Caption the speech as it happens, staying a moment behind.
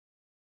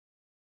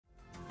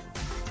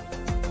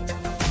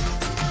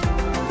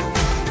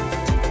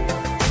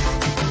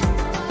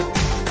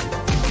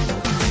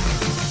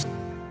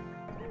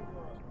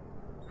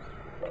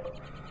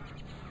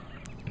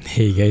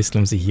Hey guys,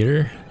 Clumsy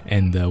here,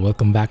 and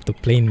welcome back to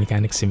Plane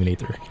Mechanics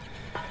Simulator.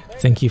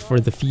 Thank you for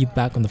the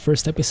feedback on the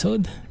first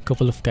episode. A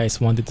couple of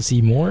guys wanted to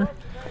see more,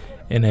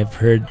 and I've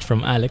heard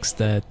from Alex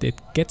that it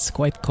gets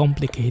quite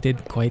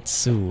complicated quite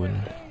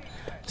soon.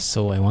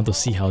 So I want to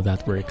see how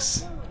that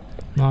works.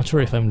 Not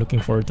sure if I'm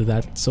looking forward to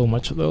that so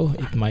much though.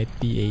 It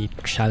might be a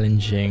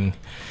challenging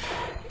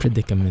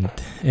predicament.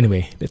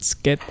 Anyway, let's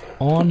get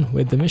on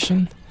with the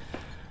mission.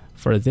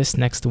 For this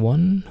next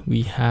one,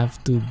 we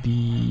have to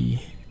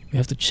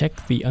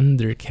check the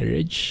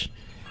undercarriage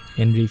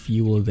and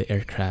refuel the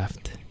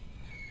aircraft.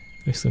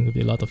 There's going to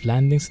be a lot of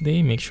landings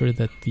today. Make sure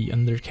that the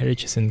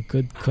undercarriage is in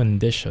good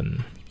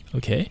condition.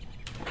 Okay.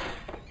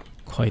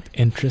 Quite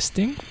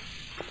interesting.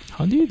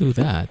 How do you do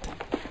that?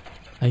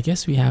 I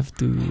guess we have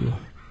to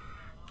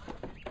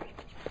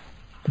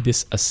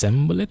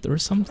disassemble it or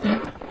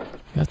something.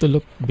 We have to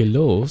look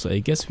below, so I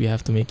guess we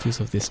have to make use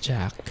of this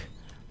jack.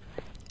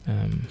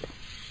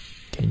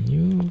 Can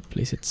you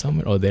place it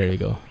somewhere? Oh, there you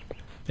go.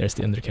 There's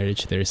the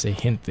undercarriage. There's a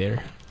hint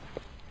there.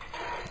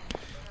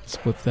 Let's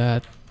put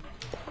that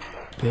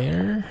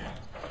there.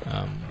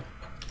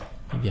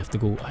 Maybe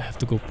I have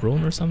to go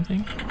prone or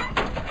something.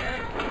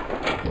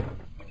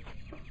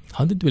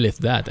 How did we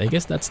lift that? I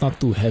guess that's not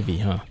too heavy,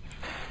 huh?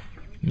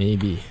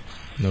 Maybe.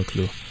 No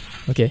clue.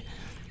 Okay.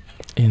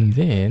 And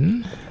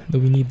then, do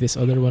we need this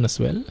other one as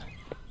well?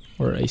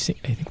 Or I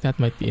think that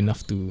might be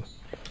enough to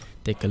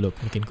take a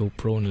look. We can go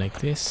prone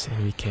like this,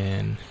 and we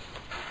can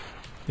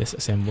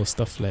disassemble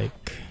stuff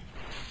like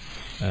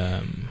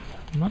I'm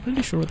not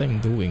really sure what I'm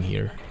doing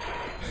here.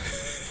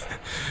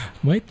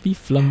 Might be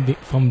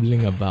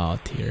fumbling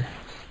about here.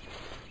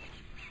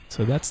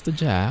 So that's the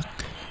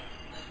jack.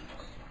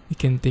 We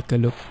can take a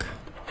look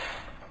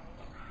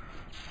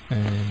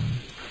and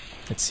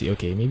let's see.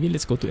 Okay, maybe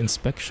let's go to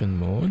inspection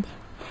mode.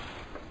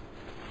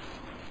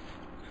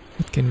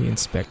 What can we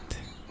inspect?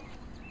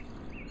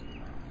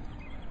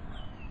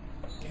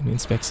 Can we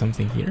inspect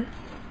something here?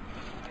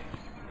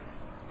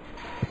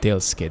 A tail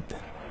skid.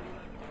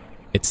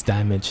 It's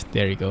damaged.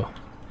 There you go.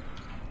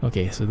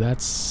 Okay, so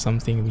that's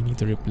something we need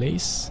to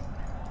replace.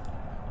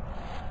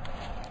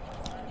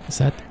 Is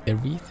that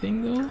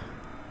everything though?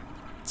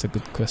 It's a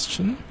good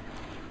question.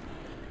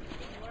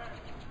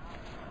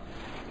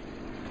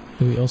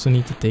 We also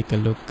need to take a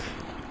look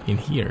in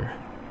here.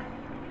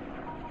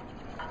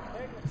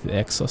 The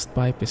exhaust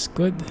pipe is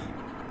good.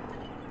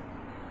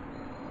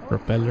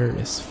 Propeller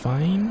is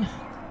fine.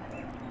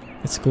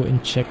 Let's go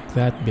and check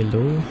that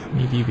below.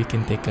 Maybe we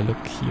can take a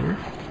look here.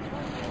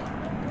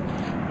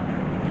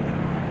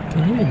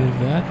 Can you remove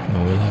that?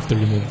 No, we'll have to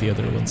remove the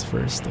other ones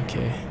first.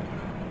 Okay.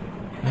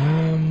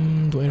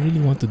 Do I really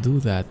want to do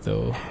that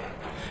though?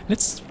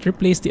 Let's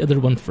replace the other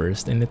one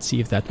first and let's see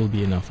if that will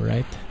be enough,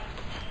 right?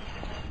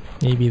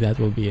 Maybe that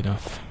will be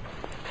enough.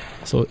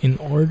 So in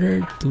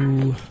order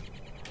to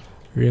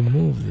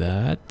remove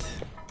that,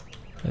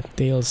 the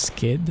tail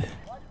skid.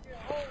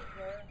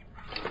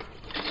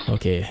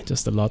 Okay,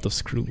 just a lot of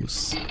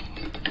screws.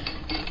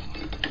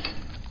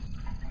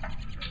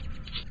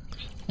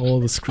 All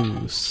the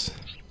screws.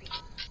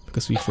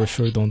 Because we for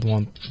sure don't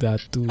want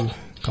that to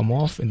come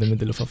off in the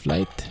middle of a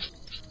flight.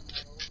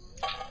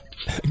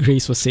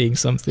 Grace was saying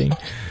something.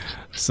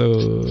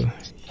 So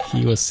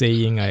he was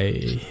saying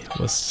I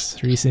was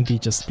recently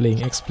just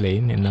playing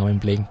X-Plane and now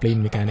I'm playing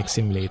Plane Mechanics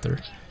Simulator.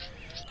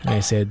 And I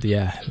said,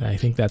 yeah, I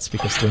think that's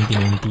because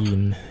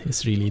 2019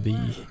 is really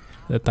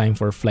the time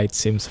for flight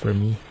sims for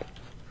me.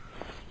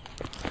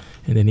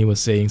 And then he was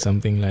saying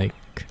something like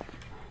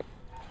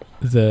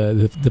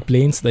the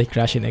planes that I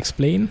crash in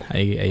X-Plane,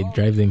 I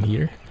drive them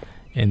here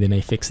and then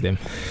I fix them.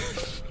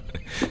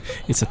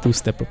 It's a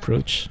two-step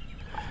approach.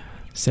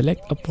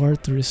 Select a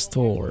part to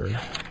restore.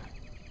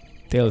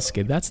 Tail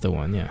skid, that's the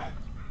one, yeah.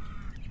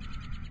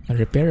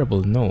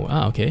 Unrepairable, no.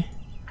 Ah, okay.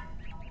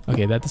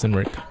 Okay, that doesn't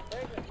work.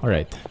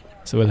 Alright,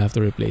 so we'll have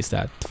to replace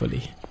that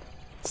fully.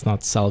 It's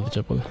not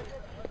salvageable.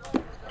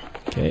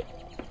 Okay,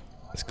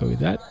 let's go with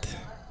that.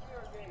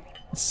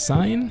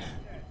 Sign.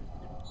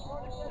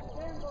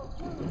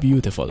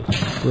 Beautiful.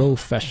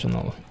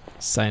 Professional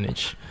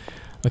signage.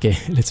 Okay,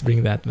 let's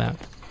bring that map.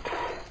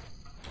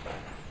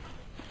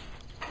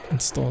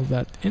 Install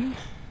that in.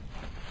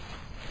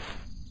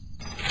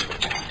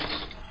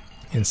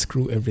 And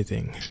screw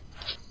everything.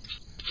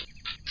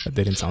 That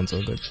didn't sound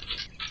so good.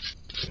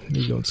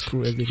 Maybe don't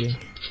screw everything.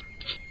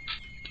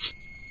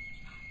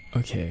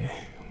 Okay,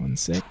 one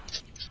sec.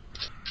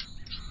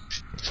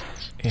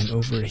 And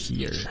over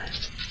here.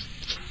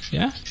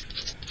 Yeah?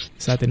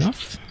 Is that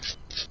enough?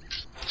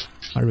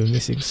 Are we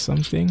missing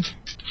something?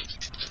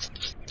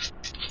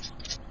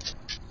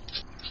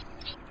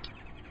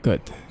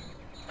 Good.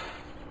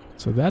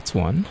 So that's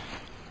one.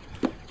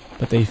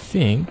 But I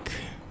think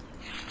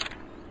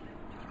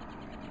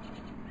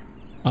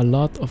a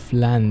lot of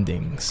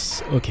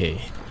landings.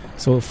 Okay.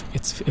 So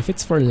if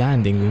it's for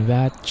landing, then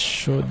that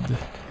should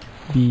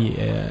be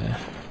a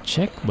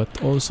check,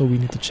 but also we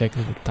need to check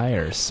the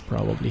tires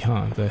probably,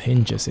 huh? The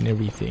hinges and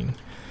everything.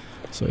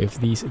 So if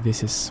this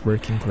is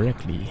working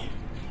correctly.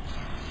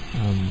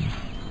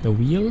 The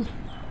wheel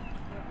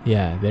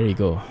Yeah, there you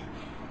go.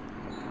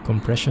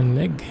 Compression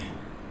leg.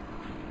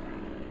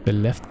 The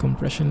left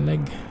compression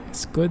leg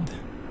is good.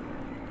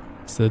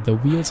 So the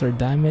wheels are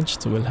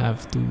damaged, so we'll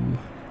have to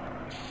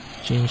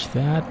change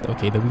that.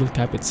 Okay, the wheel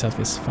cap itself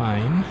is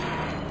fine.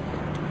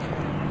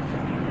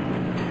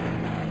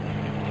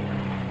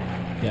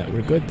 Yeah,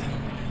 we're good.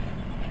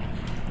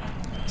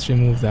 Let's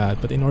remove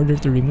that. But in order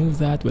to remove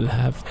that, we'll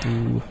have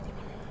to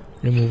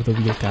remove the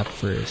wheel cap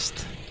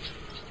first.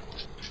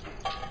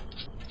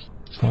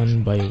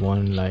 One by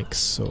one, like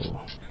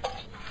so.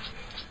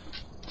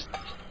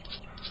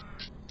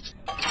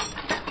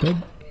 Good.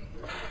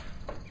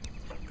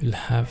 We'll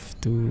have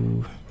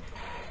to...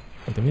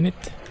 Wait a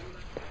minute.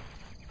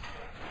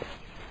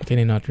 Can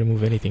I not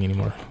remove anything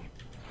anymore?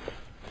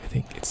 I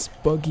think it's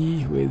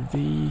buggy with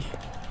the...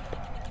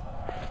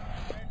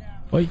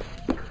 Oi!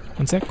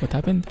 One sec, what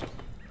happened?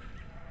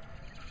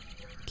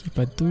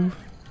 Keypad 2,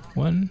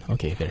 1.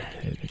 Okay, there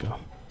we go.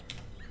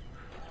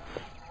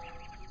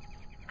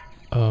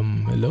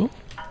 Hello?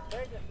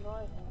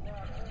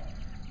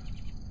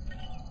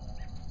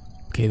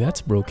 Okay,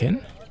 that's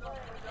broken.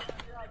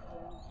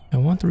 I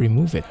want to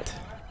remove it.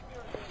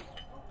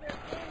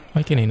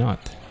 Why can I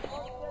not?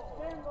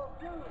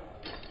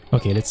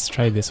 Okay, let's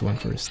try this one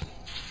first.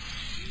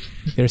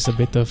 There's a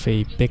bit of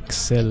a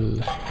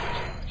pixel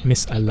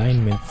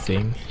misalignment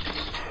thing.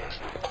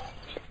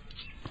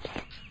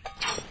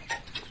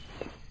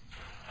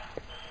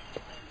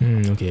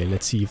 Okay,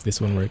 let's see if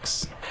this one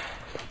works.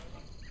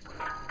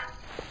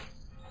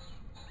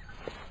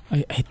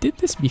 I did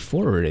this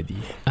before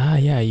already. Ah,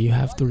 yeah, you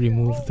have to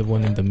remove the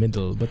one in the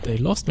middle, but I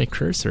lost my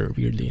cursor,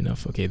 weirdly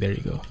enough. Okay, there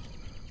you go.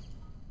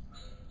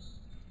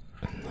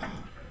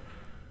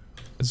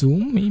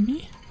 Zoom,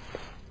 maybe?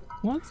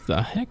 What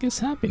the heck is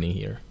happening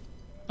here?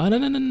 Oh,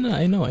 no,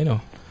 I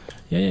know.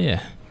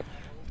 Yeah.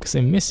 Because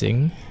I'm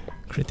missing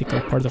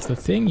critical part of the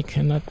thing. You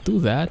cannot do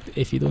that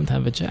if you don't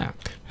have a jack.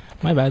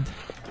 My bad.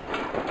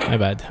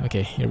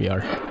 Okay, here we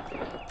are.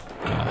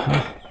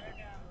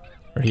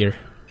 We're here.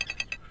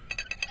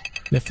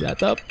 Lift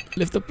that up.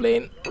 Lift the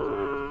plane.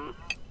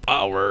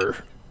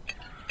 Power.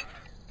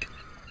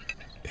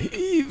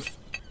 Heave.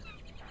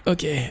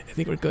 Okay, I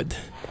think we're good.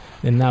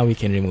 And now we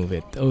can remove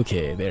it.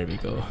 Okay, there we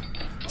go.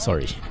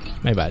 Sorry,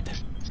 my bad.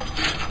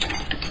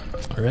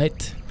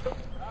 Alright.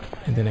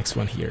 And the next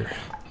one here.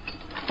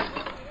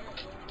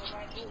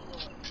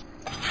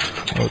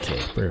 Okay,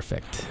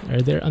 perfect.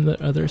 Are there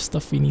other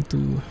stuff we need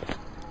to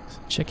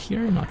check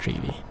here? Not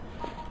really.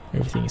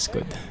 Everything is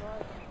good.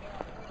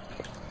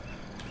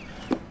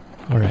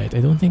 Alright,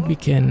 I don't think we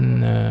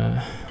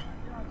can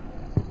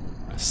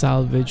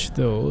salvage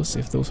those.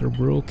 If those are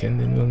broken,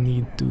 then we'll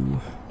need to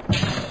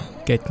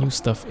get new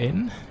stuff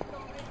in.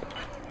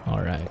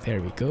 Alright,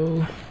 there we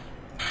go.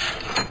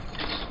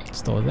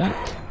 Install that.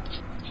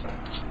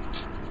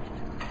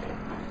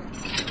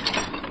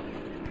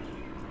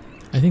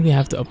 I think they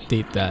have to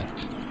update that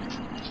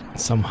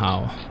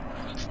somehow.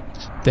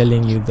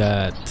 Telling you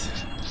that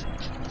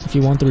if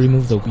you want to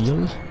remove the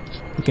wheel,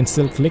 you can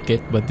still click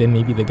it, but then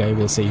maybe the guy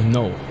will say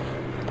no.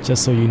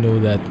 Just so you know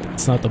that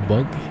it's not a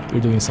bug,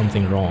 you're doing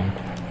something wrong.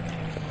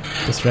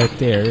 Because right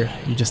there,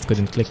 you just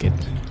couldn't click it.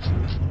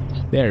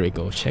 There we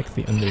go, check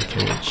the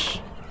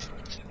undercarriage.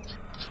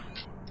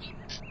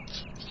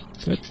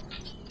 Good.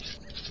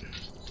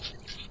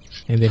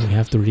 And then we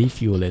have to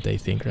refuel it, I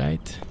think,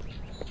 right?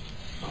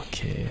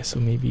 Okay,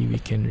 so maybe we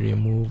can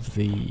remove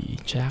the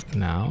jack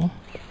now.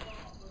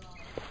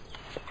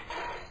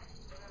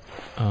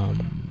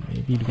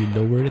 Maybe we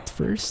lower it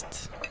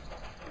first.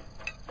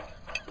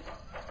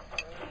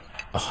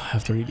 Oh, I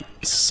have to really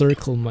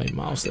circle my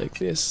mouse like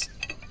this.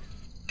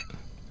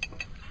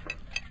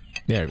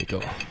 There we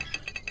go.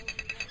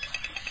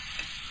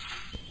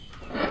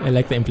 I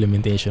like the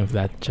implementation of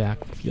that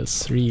jack. Feels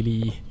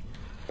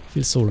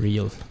so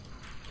real.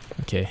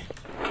 Okay.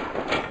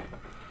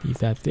 Leave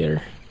that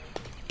there.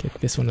 Get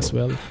this one as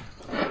well.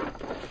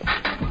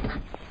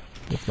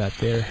 Leave that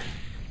there.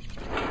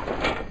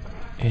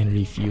 And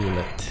refuel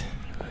it.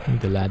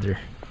 Need the ladder.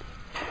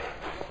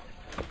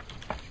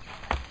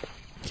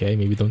 Okay,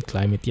 maybe don't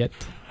climb it yet.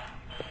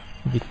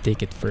 Maybe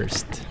take it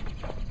first.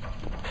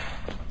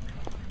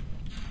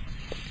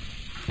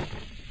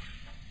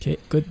 Okay,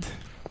 good.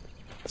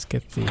 Let's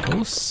get the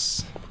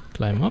hose.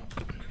 Climb up.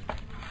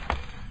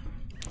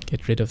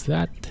 Get rid of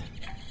that.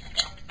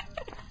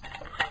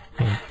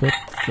 And put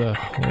the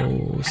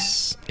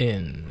hose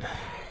in.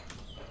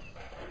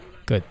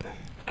 Good.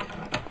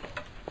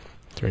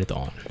 Turn it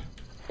on.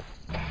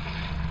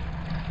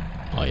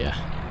 Oh yeah.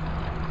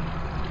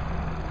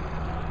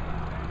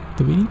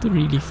 Do we need to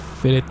really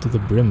fill it to the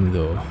brim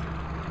though?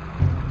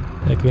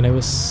 Like when I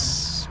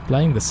was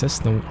flying the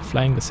Cessna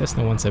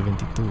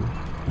 172,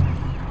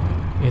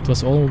 it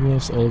was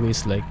almost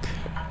always like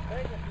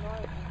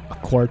a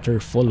quarter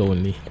full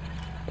only.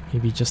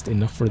 Maybe just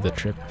enough for the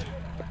trip.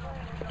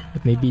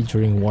 But maybe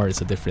during war it's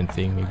a different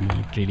thing. Maybe we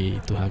need really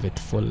to have it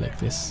full like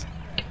this.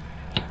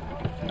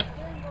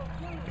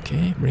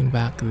 Okay, bring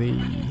back the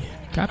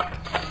cap.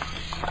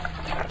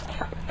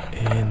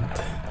 And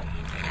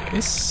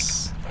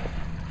this.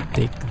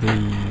 Take the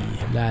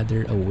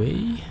ladder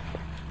away.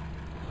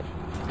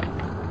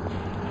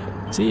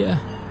 See ya.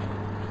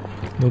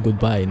 No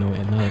goodbye, no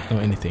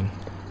anything.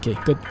 Okay,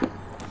 good.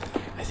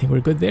 I think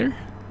we're good there.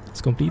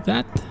 Let's complete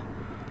that.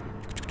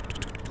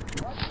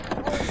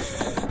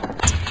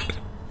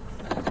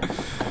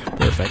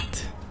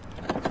 Perfect.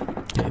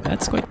 Okay,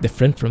 that's quite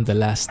different from the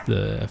last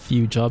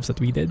few jobs that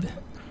we did.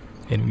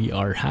 And we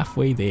are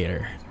halfway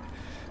there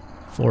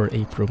for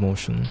a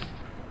promotion.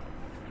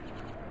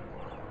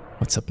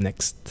 What's up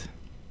next?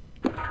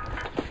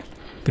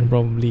 Can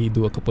probably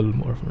do a couple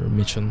more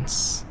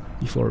missions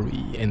before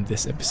we end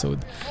this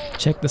episode.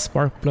 Check the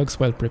spark plugs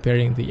while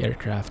preparing the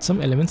aircraft.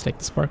 Some elements like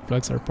the spark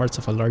plugs are parts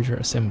of a larger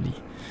assembly.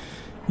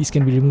 These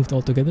can be removed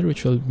altogether,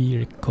 which will be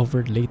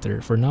recovered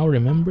later. For now,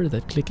 remember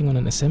that clicking on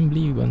an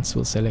assembly once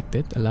will select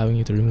it, allowing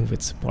you to remove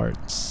its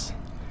parts.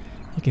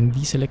 You can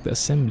deselect the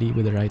assembly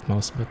with the right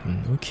mouse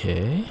button.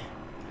 Okay,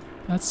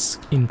 that's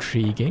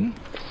intriguing.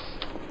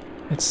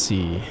 Let's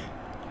see.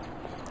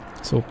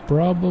 So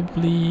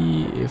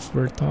probably if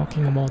we're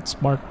talking about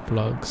spark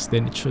plugs,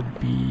 then it should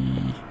be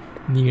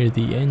near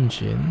the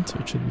engine, so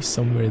it should be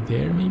somewhere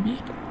there maybe.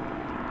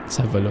 Let's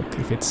have a look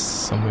if it's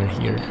somewhere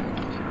here.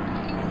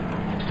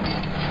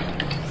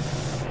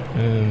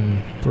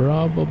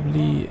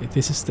 Probably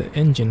this is the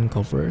engine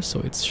cover, so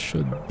it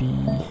should be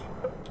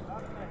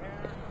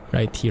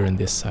right here on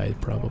this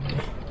side probably.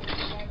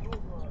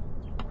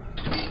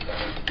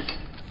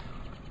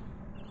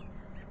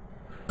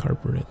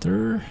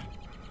 Carburetor.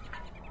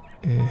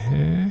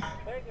 I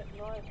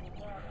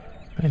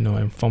know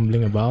I'm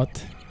fumbling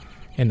about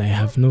and I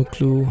have no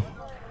clue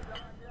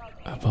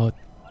about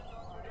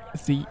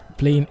the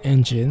plane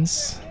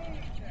engines,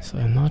 so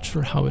I'm not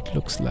sure how it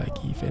looks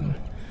like even.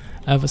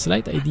 I have a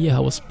slight idea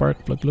how a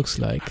spark plug looks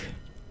like,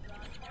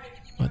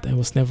 but I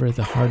was never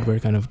the hardware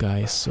kind of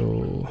guy,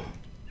 so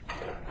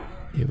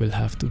you will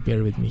have to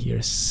bear with me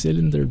here.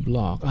 Cylinder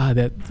block. Ah,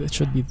 that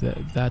should be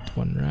that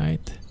one,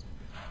 right?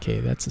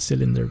 Okay, that's a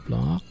cylinder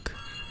block.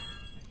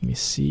 Let me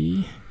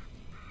see.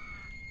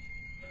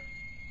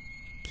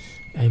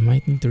 I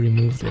might need to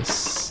remove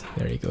this.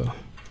 There you go.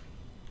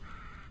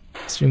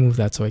 Let's remove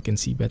that so I can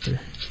see better.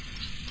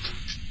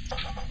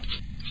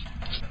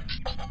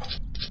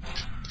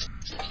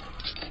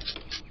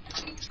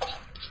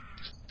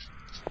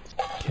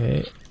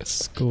 Okay,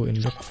 let's go and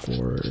look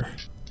for...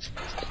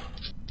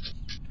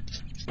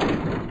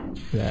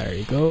 There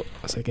you go,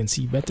 so I can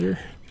see better.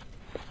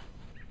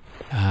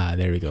 Ah,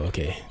 there we go,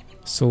 okay.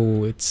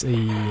 So it's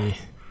a...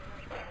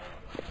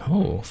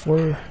 Oh,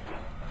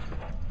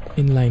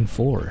 inline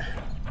 4.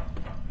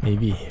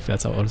 Maybe, if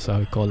that's also how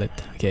we call it.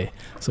 Okay,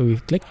 so we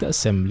click the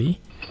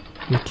assembly.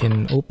 We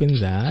can open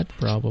that,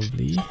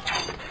 probably.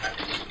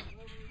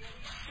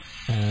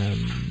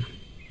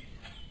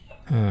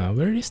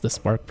 Where is the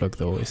spark plug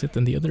though? Is it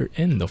on the other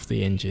end of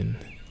the engine?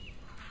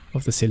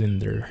 Of the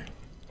cylinder?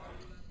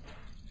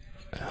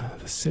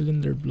 The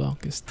cylinder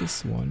block is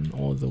this one,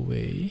 all the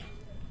way.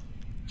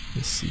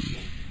 Let's see.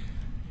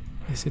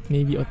 Is it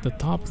maybe at the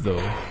top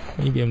though?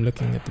 Maybe I'm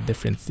looking at a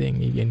different thing.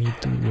 Maybe I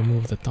need to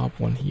remove the top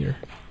one here.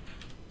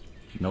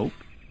 Nope.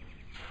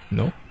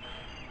 Nope.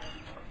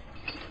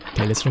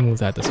 Okay, let's remove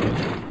that as well.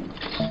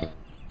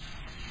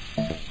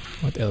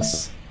 What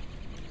else?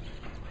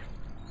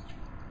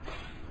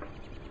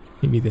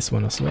 Maybe this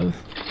one as well.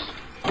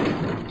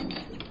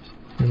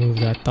 Remove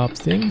that top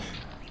thing.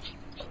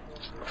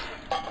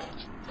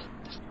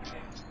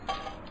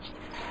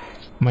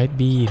 Might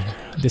be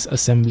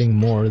disassembling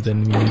more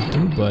than we need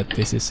to, but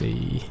this is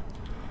a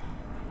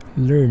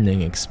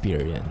learning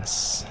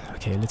experience.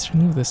 Okay, let's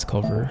remove this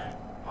cover.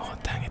 Oh,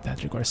 dang it,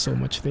 that requires so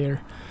much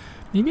there.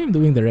 Maybe I'm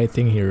doing the right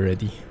thing here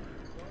already.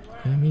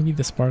 Maybe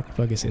the spark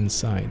plug is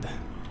inside.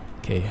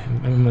 Okay,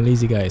 I'm a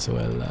lazy guy, so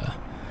I'll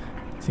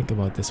think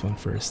about this one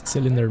first.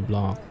 Cylinder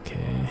block,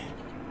 okay.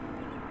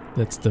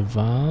 That's the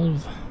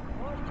valve.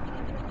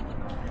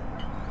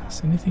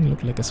 Does anything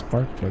look like a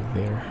spark plug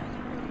there?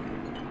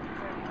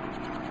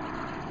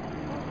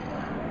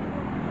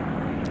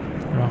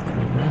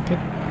 Rocker bracket.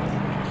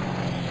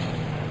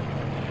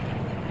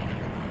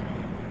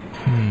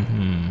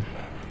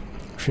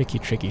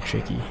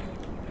 Tricky.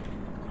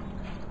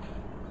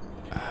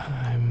 I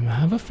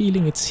have a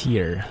feeling it's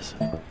here. So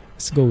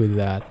let's go with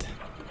that.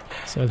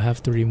 So I'll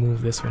have to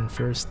remove this one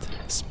first.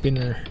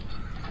 Spinner.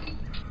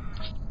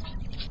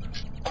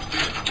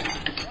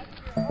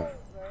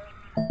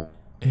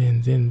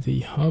 And then the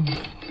hub.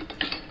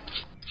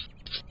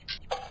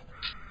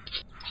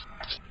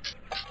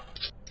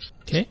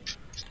 Okay.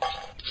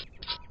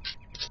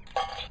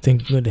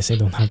 Thank goodness I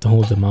don't have to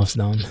hold the mouse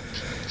down.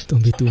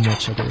 Don't be too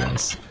much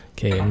otherwise.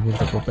 Okay, I remove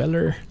the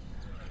propeller.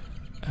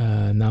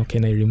 Now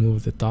can I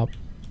remove the top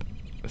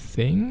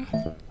thing?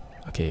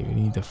 Okay, we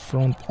need the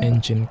front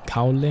engine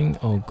cowling.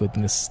 Oh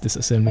goodness,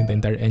 disassembling the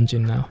entire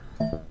engine now.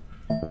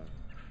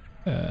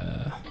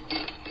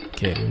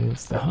 Okay,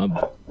 remove the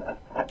hub.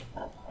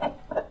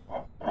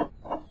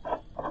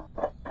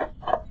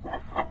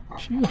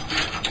 Phew.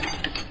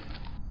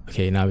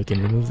 Okay, now we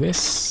can remove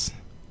this.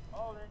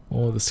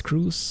 All the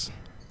screws.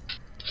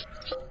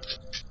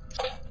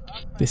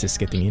 This is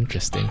getting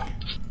interesting.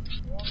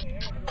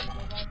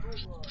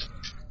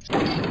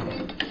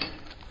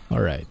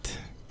 Alright.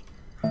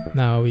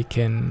 Now we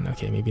can...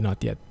 Okay, maybe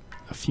not yet.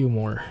 A few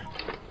more.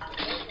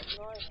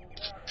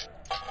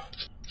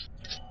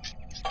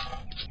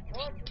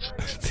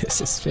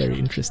 This is very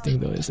interesting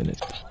though, isn't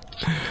it?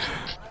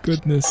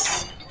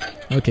 Goodness.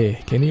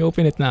 Okay, can you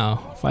open it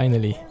now?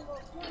 Finally.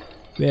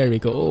 There we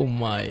go. Oh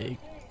my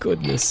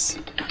goodness.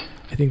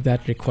 I think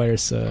that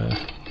requires a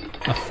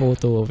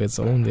photo of its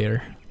own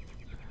there.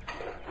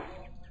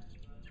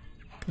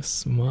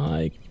 Cause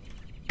my...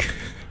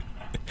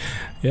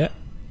 yeah.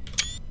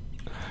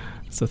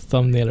 It's a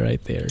thumbnail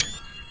right there.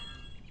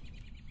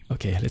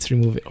 Okay, let's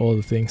remove all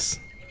the things.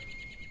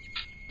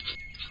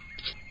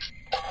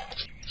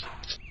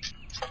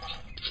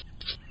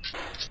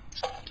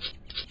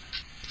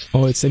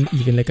 Oh, it's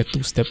even like a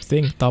two-step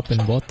thing, top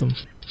and bottom.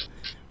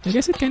 I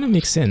guess it kind of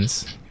makes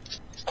sense.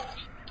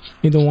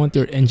 You don't want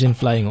your engine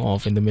flying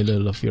off in the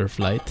middle of your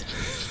flight.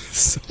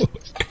 So,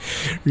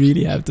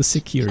 really have to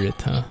secure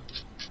it, huh?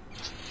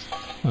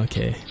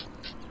 Okay.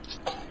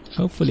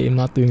 Hopefully I'm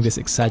not doing this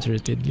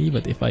exaggeratedly,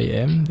 but if I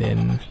am,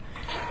 then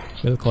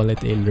we'll call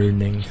it a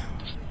learning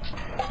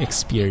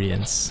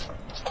experience.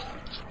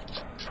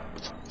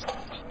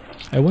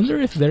 I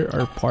wonder if there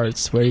are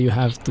parts where you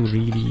have to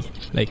really,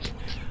 like,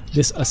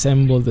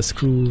 disassemble the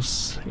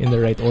screws in the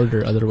right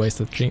order, otherwise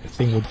the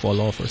thing would fall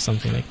off or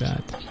something like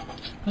that.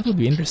 That would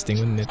be interesting,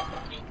 wouldn't it?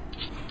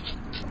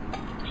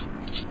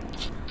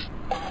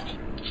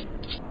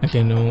 Like,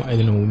 I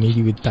don't know,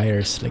 maybe with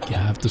tires, like you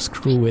have to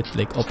screw it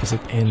like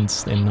opposite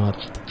ends and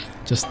not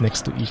just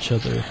next to each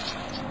other,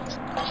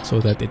 so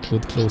that it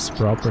would close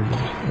properly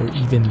or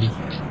evenly.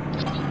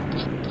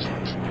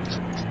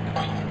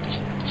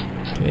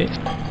 Okay.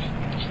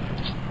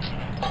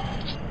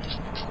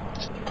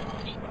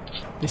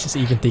 This is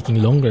even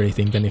taking longer, I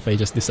think, than if I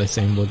just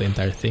disassemble the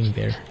entire thing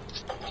there.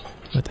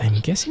 But I'm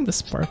guessing the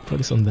spark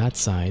plug is on that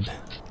side.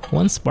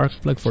 One spark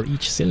plug for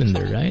each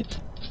cylinder, right?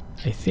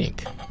 I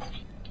think.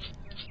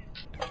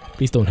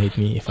 Please don't hate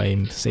me if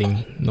I'm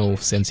saying no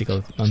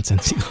nonsensical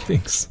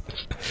things.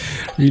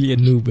 Really a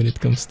noob when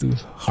it comes to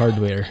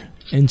hardware.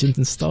 Engines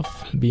and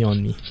stuff,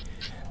 beyond me.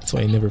 That's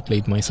why I never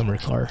played my summer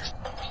car.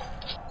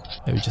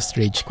 I would just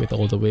rage quit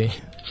all the way.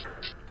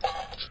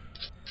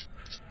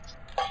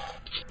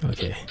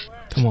 Okay,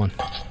 come on.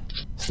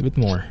 Just a bit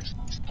more.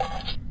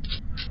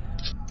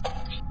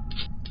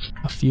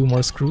 A few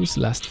more screws,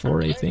 last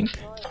 4 I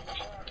think.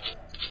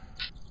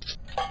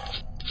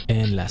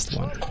 And last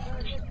one.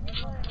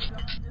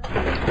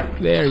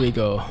 There we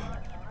go.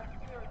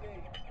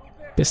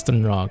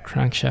 Piston rod,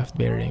 crankshaft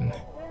bearing.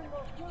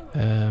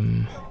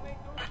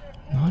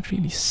 Not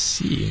really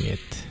seeing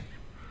it.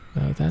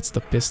 That's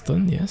the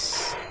piston,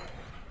 yes.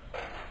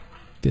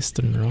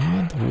 Piston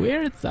rod.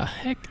 Where the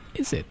heck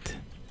is it?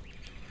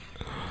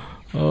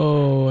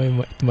 Oh,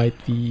 it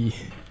might be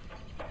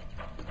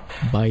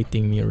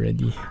biting me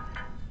already.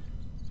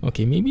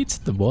 Okay, maybe it's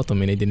at the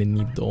bottom and I didn't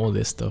need all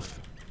this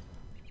stuff.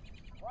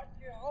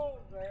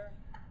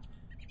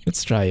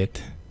 Let's try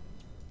it.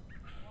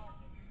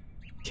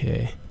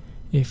 Okay,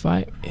 is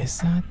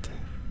that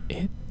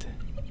it?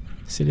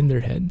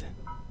 Cylinder head?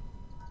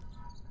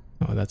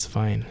 Oh, that's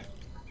fine.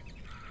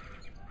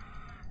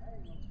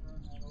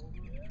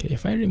 Okay,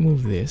 if I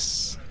remove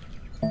this,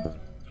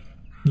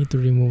 need to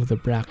remove the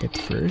bracket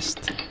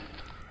first.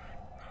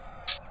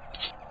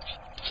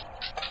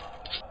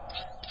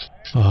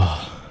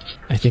 Oh,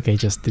 I think I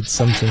just did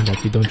something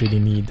that we don't really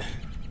need.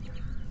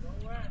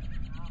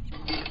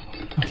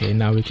 Okay,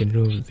 now we can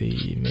remove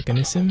the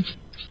mechanism.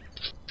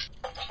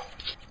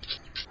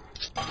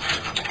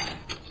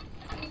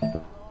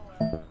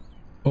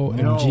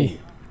 OMG.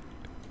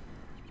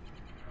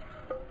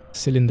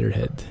 Cylinder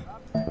head.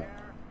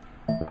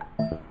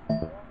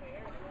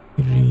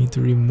 We need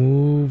to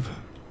remove...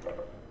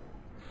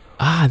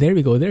 Ah, there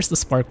we go. There's the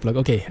spark plug.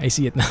 Okay, I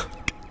see it now.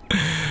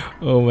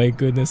 Oh my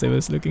goodness, I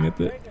was looking at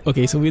the...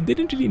 Okay, so we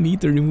didn't really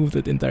need to remove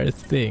that entire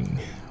thing.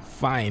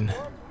 Fine.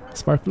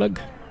 Spark plug.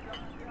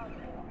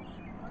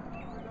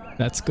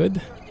 That's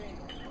good.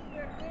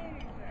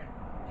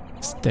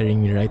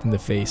 Staring me right in the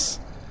face.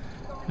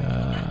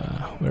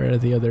 Where are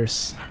the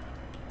others?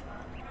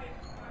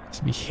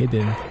 Must be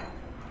hidden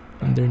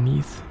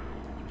underneath.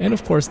 And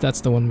of course,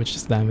 that's the one which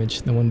is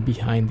damaged. The one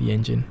behind the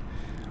engine.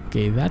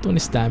 Okay, that one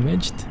is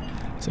damaged.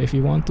 So if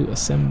you want to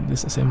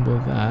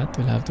disassemble that,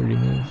 we'll have to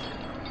remove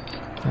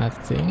that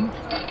thing.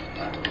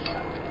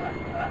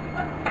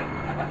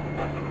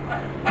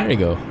 There we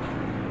go.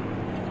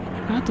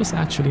 That was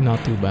actually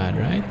not too bad,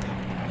 right?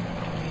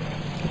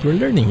 But we're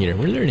learning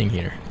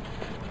here,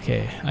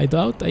 Okay, I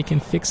doubt I can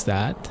fix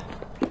that,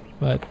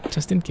 but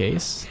just in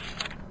case.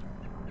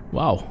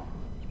 Wow.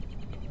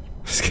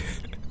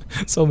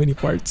 So many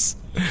parts.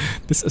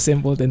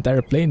 Disassemble the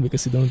entire plane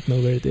because you don't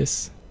know where it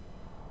is.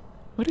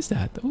 What is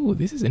that? Oh,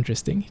 this is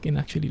interesting. You can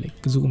actually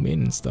like zoom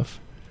in and stuff.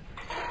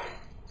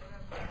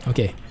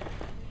 Okay,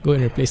 go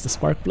and replace the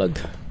spark plug.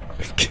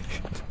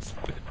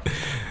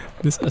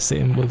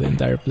 Disassemble the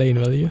entire plane,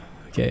 will you?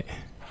 Okay.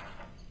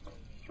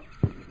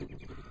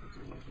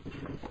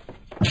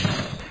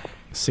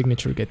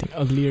 signature getting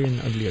uglier and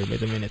uglier by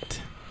the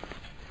minute.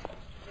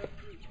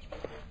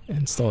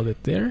 Install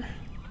it there.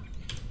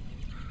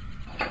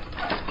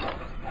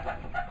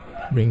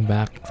 Bring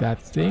back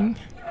that thing.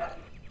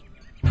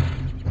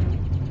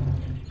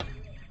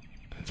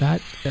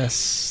 That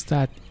is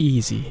that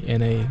easy,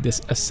 and I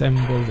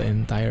disassemble the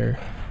entire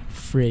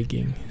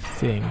frigging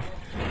thing.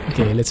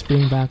 Okay, let's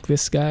bring back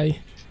this guy.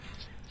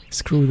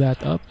 Screw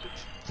that up.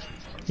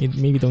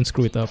 Maybe don't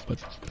screw it up, but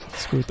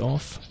screw it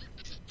off.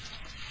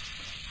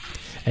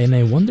 And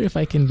I wonder if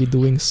I can be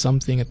doing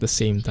something at the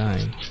same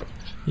time.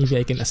 Maybe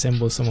I can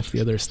assemble some of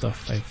the other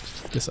stuff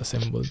I've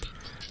disassembled,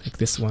 like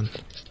this one.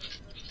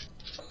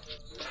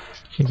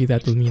 Maybe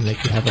that will mean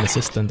like we have an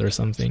assistant or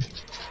something.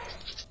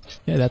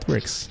 Yeah, that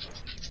works.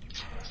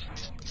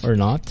 Or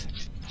not.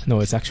 No,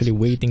 it's actually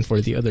waiting for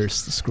the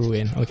others to screw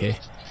in. Okay.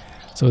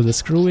 So the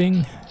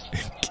screwing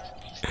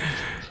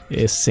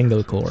is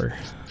single core.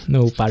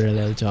 No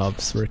parallel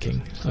jobs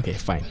working. Okay,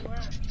 fine.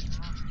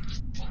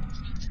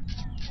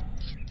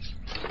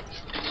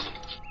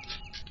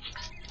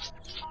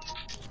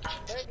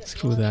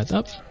 Screw that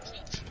up.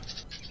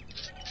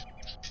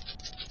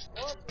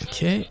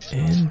 Okay,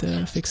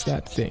 and fix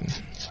that thing.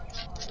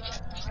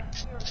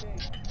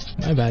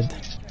 My bad.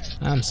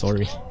 I'm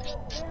sorry.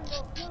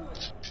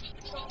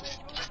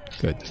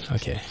 Good,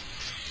 okay.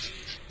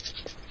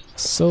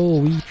 So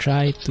we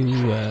try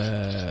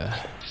to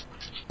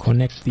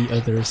connect the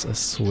others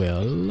as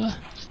well.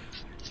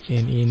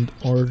 And in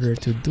order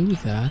to do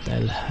that,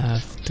 I'll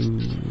have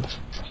to...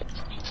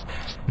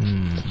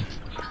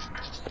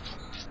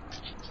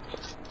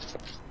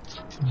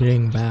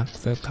 bring back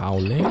the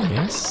cowling,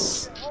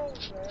 yes.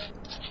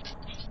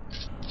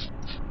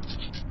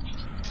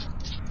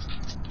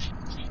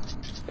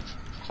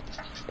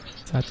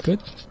 Is that good?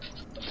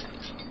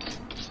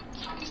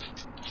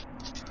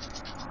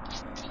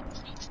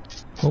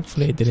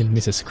 Hopefully I didn't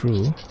miss a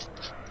screw.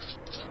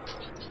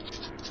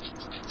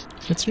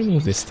 Let's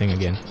remove this thing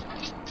again.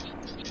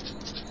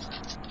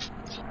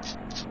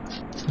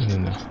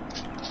 No.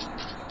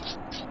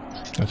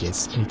 Okay,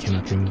 we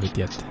cannot remove it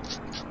yet.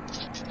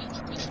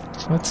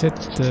 What's it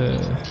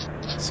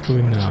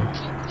screwing now?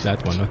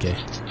 That one, okay.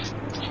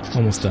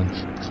 Almost done.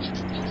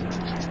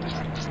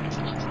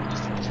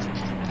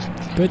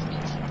 Good.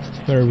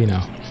 Where are we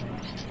now?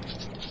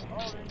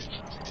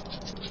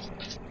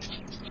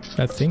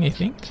 That thing, I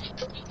think?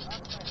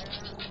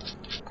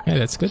 Yeah,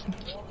 that's good.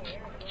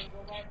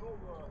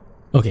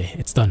 Okay,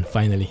 it's done,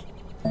 finally.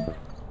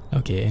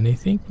 Okay, and I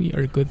think we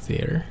are good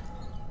there.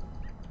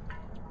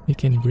 We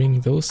can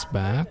bring those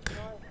back.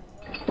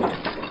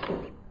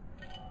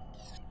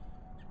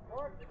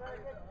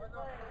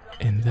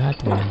 And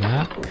that one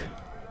back.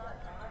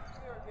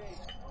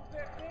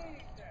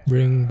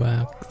 Bring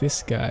back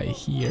this guy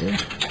here.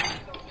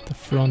 The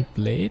front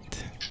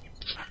plate.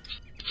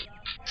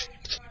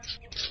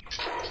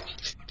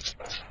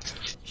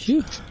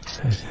 Phew.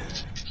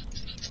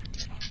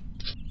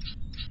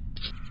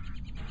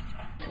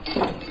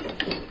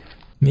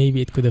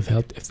 Maybe it could have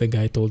helped if the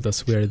guy told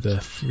us where the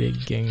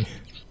frigging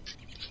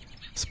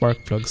spark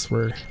plugs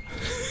were.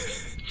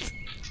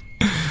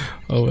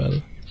 Oh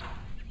well.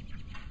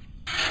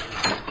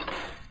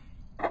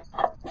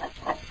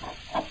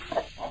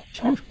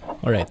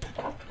 Alright.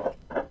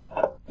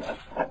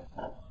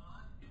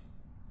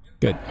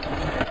 Good.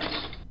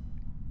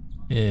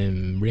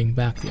 Bring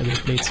back the other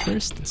plates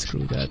first and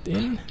screw that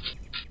in.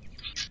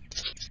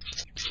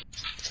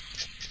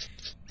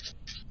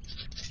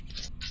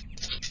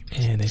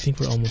 And I think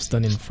we're almost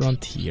done in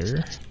front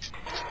here.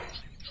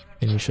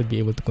 And we should be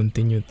able to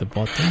continue at the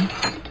bottom.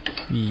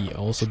 We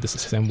also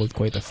disassembled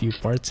quite a few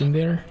parts in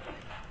there.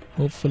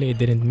 Hopefully I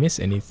didn't miss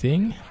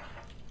anything.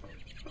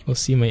 We'll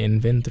see my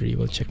inventory.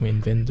 We'll check my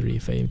inventory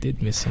if I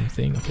did miss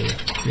something. Okay,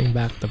 bring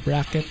back the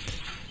bracket.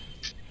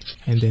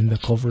 And then the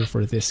cover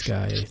for this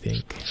guy, I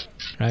think.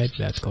 Right?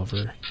 That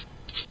cover.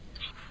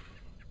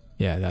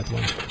 Yeah, that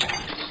one.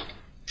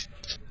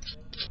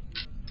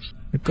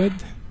 We're good?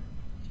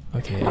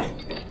 Okay,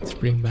 let's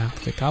bring back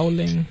the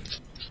cowling.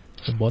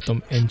 The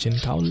bottom engine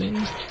cowling.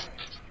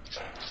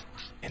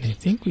 And I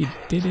think we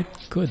did it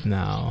good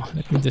now.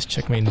 Let me just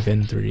check my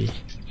inventory.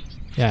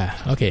 Yeah,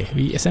 okay,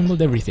 we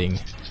assembled everything.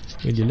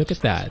 Will you look at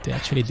that? We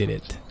actually did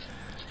it.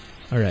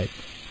 Alright,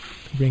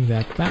 bring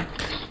that back.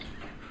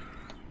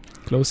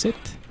 Close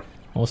it.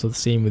 Also the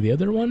same with the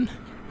other one.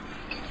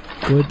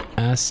 Good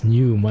as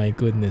new, my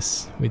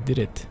goodness. We did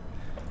it.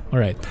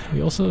 Alright,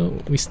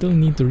 we still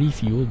need to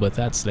refuel, but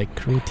that's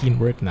like routine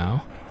work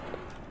now.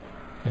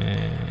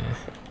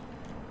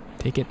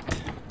 Take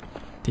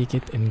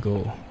it and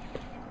go.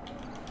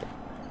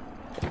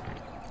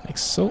 Like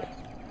so.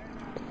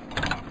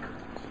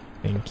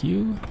 Thank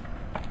you.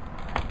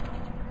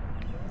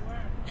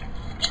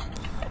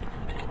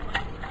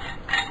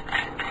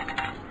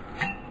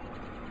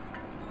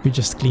 We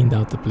just cleaned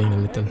out the plane a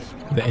little,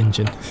 the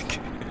engine.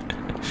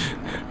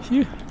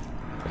 Phew.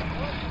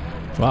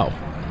 Wow.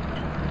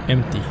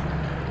 Empty.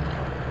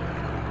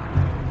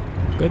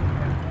 Good.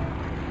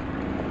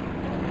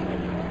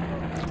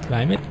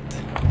 Climb it.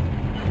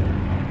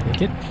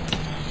 Take it.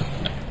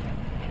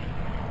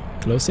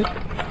 Close it.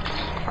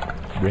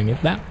 Bring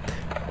it back.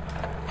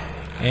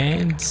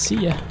 And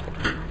see ya.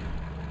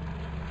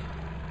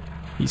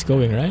 He's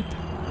going, right?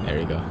 There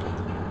you go.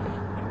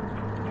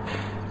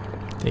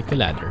 Take a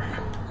ladder.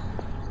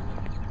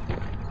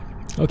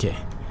 Okay.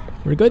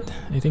 We're good.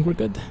 I think we're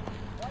good.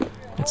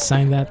 Let's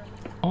sign that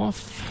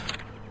off.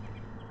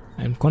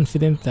 I'm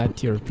confident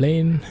that your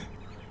plane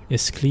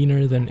is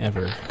cleaner than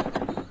ever.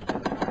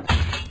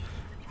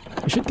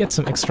 We should get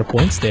some extra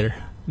points there.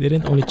 We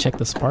didn't only check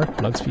the spark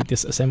plugs, we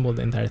disassembled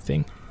the entire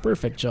thing.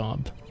 Perfect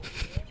job.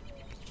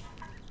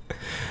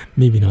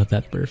 Maybe not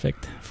that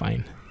perfect.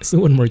 Fine. Let's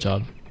do one more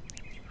job.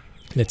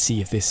 Let's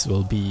see if this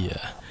will be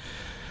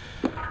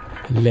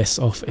less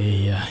of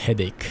a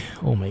headache.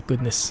 Oh my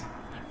goodness.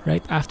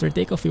 Right after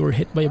takeoff, we were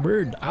hit by a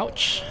bird.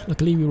 Ouch!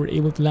 Luckily, we were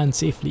able to land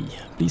safely.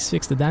 Please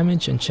fix the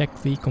damage and check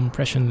the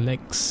compression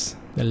legs.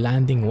 The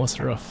landing was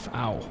rough.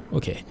 Ow.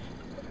 Okay.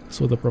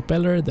 So the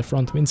propeller, the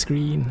front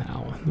windscreen.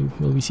 Ow.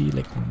 Will we see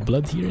like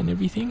blood here and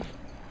everything?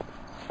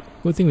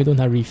 Good thing we don't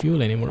have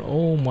refuel anymore.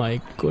 Oh my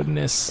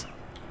goodness.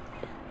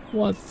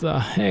 What the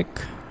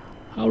heck?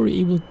 How are we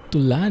able to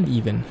land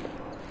even?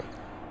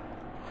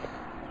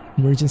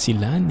 Emergency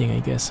landing,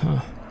 I guess,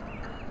 huh?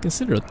 Can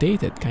still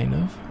rotate it, kind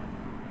of.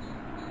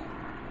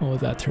 Oh,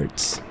 that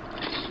hurts.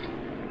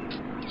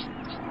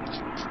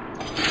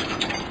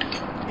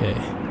 Okay,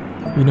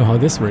 we know how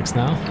this works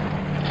now.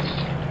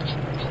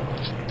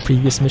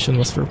 Previous mission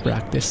was for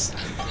practice.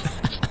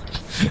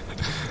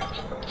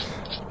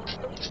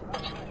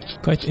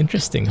 Quite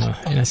interesting, huh?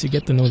 And as you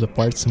get to know the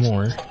parts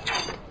more,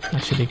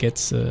 actually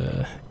gets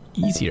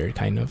easier,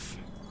 kind of.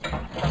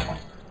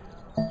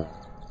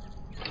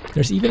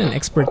 There's even an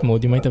expert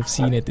mode. You might have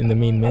seen it in the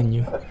main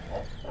menu.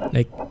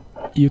 Like,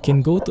 you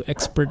can go to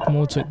expert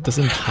mode so it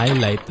doesn't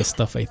highlight the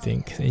stuff, I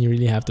think, and you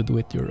really have to do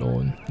it your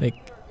own.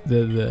 Like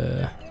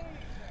the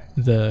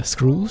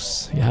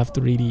screws, you have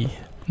to really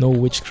know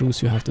which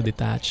screws you have to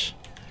detach.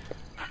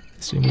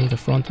 Let's remove the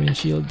front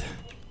windshield.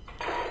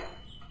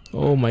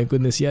 Oh my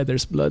goodness, yeah,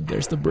 there's blood.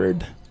 There's the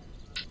bird.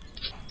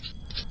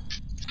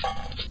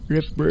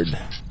 Rip bird.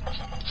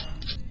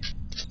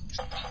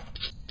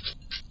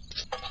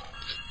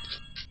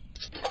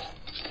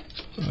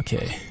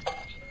 Okay.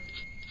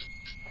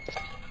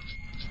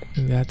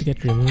 Will that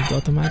get removed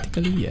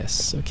automatically?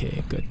 Yes.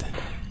 Okay, good.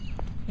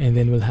 And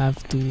then we'll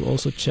have to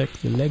also check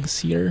the legs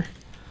here.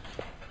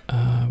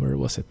 Where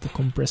was it? The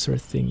compressor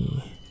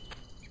thingy.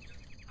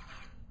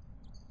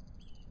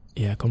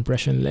 Yeah,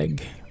 compression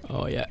leg.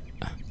 Oh yeah.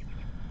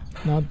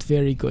 Not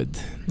very good.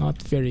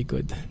 Not very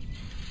good.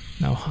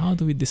 Now, how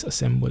do we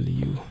disassemble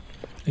you?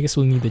 I guess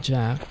we'll need the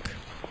jack.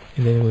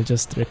 And then we'll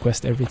just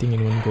request everything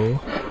in one go.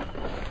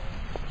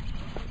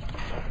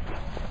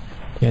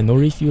 Yeah, no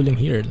refueling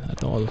here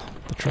at all.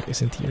 The truck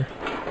isn't here.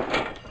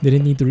 They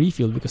didn't need to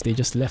refuel because they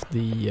just left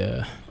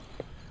the...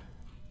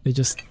 they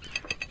just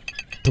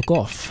took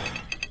off.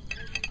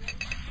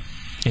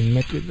 And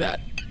met with that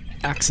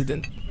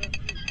accident.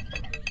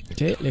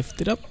 Okay, lift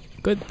it up.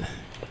 Good.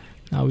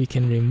 Now we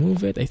can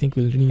remove it. I think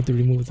we'll need to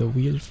remove the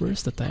wheel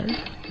first, the tire.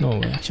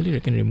 No, actually we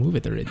can remove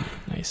it already.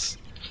 Nice.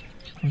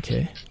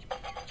 Okay.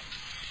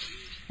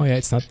 Oh yeah,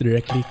 it's not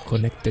directly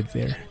connected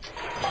there.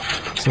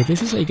 So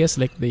this is, I guess,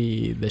 like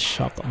the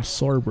shock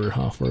absorber,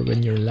 huh, for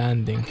when you're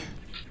landing.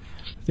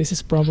 This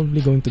is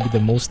probably going to be the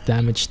most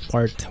damaged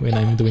part when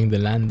I'm doing the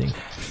landing.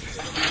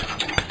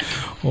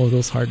 All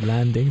those hard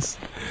landings.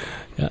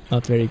 Yeah,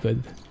 not very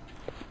good.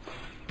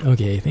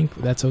 Okay, I think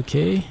that's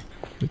okay.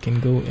 We can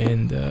go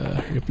and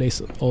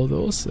replace all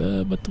those.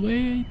 But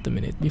wait a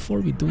minute,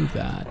 before we do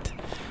that,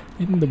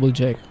 I can double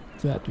check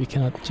that we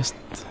cannot just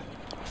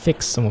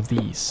fix some of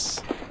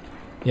these.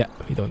 Yeah,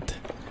 we don't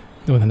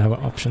have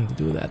an option to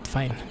do that.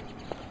 Fine.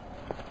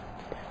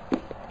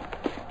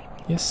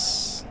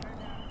 Yes.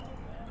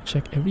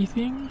 Check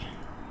everything.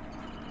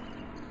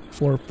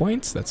 4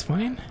 points, that's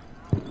fine.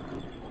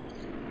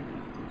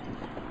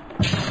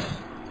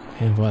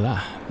 And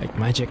voila, like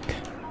magic.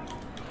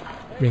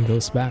 Bring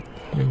those back.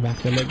 Bring back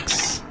the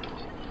legs.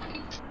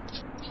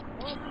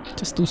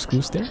 Just 2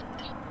 screws there.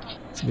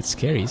 It's a bit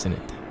scary, isn't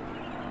it?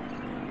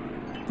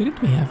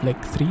 Didn't we have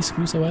like 3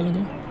 screws a while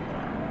ago?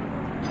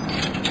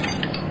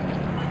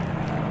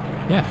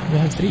 Yeah, we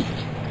have 3.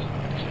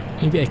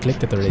 Maybe I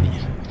clicked it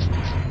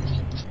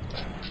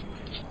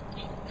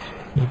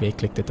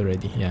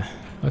already. Yeah.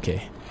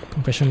 Okay.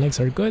 Compression legs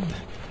are good.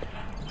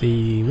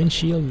 The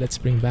windshield, let's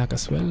bring back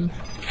as well.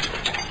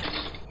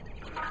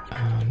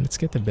 Let's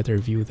get a better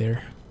view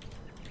there.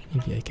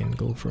 Maybe I can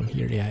go from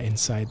here. Yeah,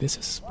 inside. This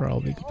is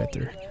probably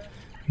better.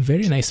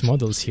 Very nice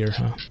models here,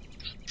 huh?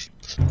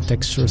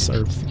 Textures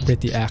are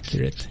pretty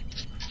accurate.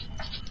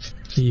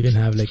 You even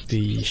have like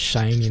the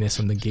shininess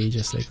on the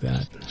gauges like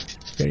that.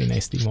 Very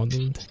nicely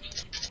modeled.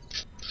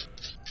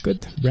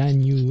 Good.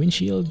 Brand new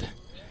windshield.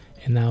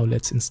 And now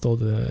let's install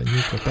the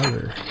new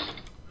propeller.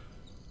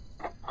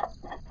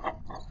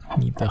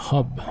 Need the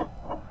hub.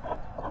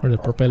 Or the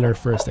propeller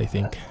first, I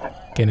think.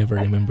 Can never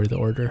remember the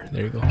order.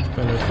 There you go.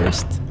 Propeller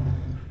first.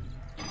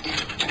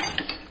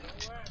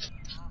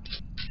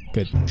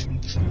 Good.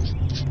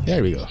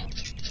 There we go.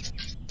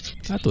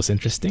 That was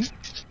interesting.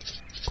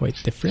 Quite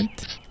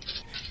different.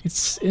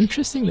 It's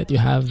interesting that you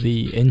have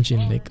the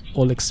engine like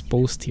all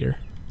exposed here.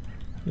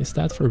 Is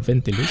that for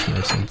ventilation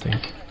or something?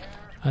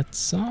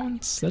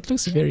 That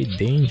looks very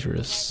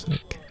dangerous.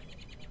 Like,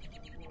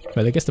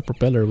 well, I guess the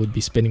propeller would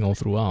be spinning all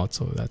throughout,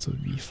 so that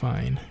would be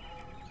fine.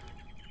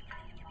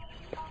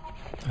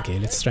 Okay,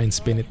 let's try and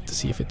spin it to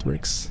see if it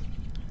works.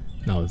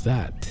 Now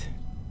that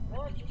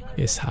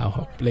is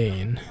how a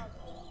plane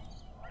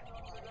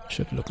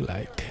should look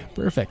like.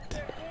 Perfect.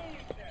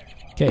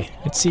 Okay,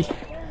 let's see.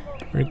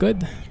 We're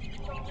good.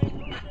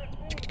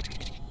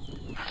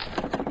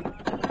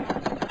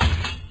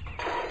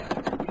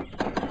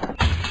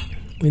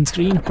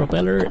 Windscreen,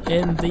 propeller,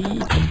 and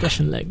the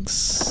compression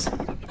legs.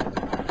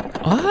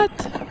 What?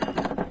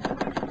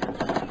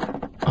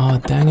 Oh,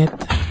 dang it.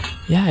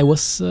 Yeah, I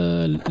was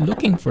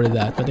looking for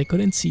that, but I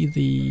couldn't see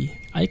the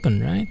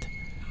icon, right?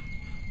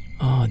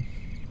 Oh,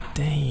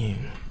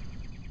 dang.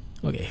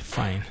 Okay,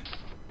 fine.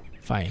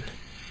 Fine.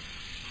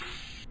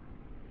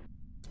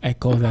 I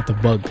call that a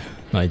bug.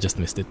 No, I just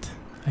missed it.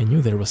 I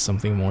knew there was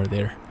something more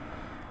there.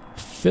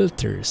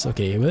 Filters.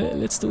 Okay, well,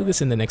 let's do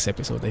this in the next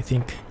episode. I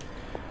think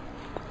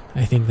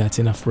that's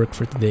enough work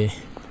for today.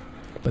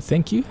 But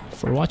thank you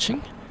for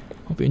watching.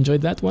 Hope you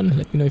enjoyed that one.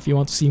 Let me know if you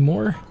want to see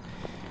more.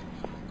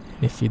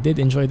 And if you did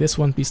enjoy this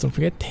one, please don't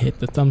forget, hit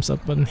the thumbs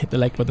up button, hit the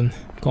like button,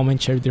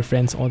 comment, share with your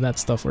friends, all that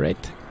stuff,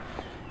 alright?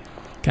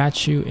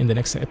 Catch you in the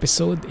next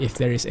episode, if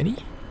there is any.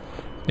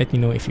 Let me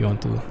know if you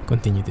want to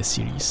continue this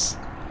series.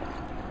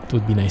 It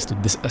would be nice to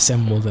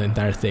disassemble the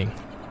entire thing.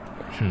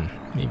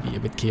 Maybe a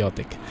bit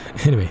chaotic.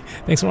 Anyway,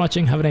 thanks for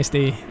watching, have a nice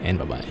day, and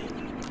bye-bye.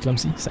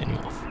 Clumsy, signing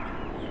off.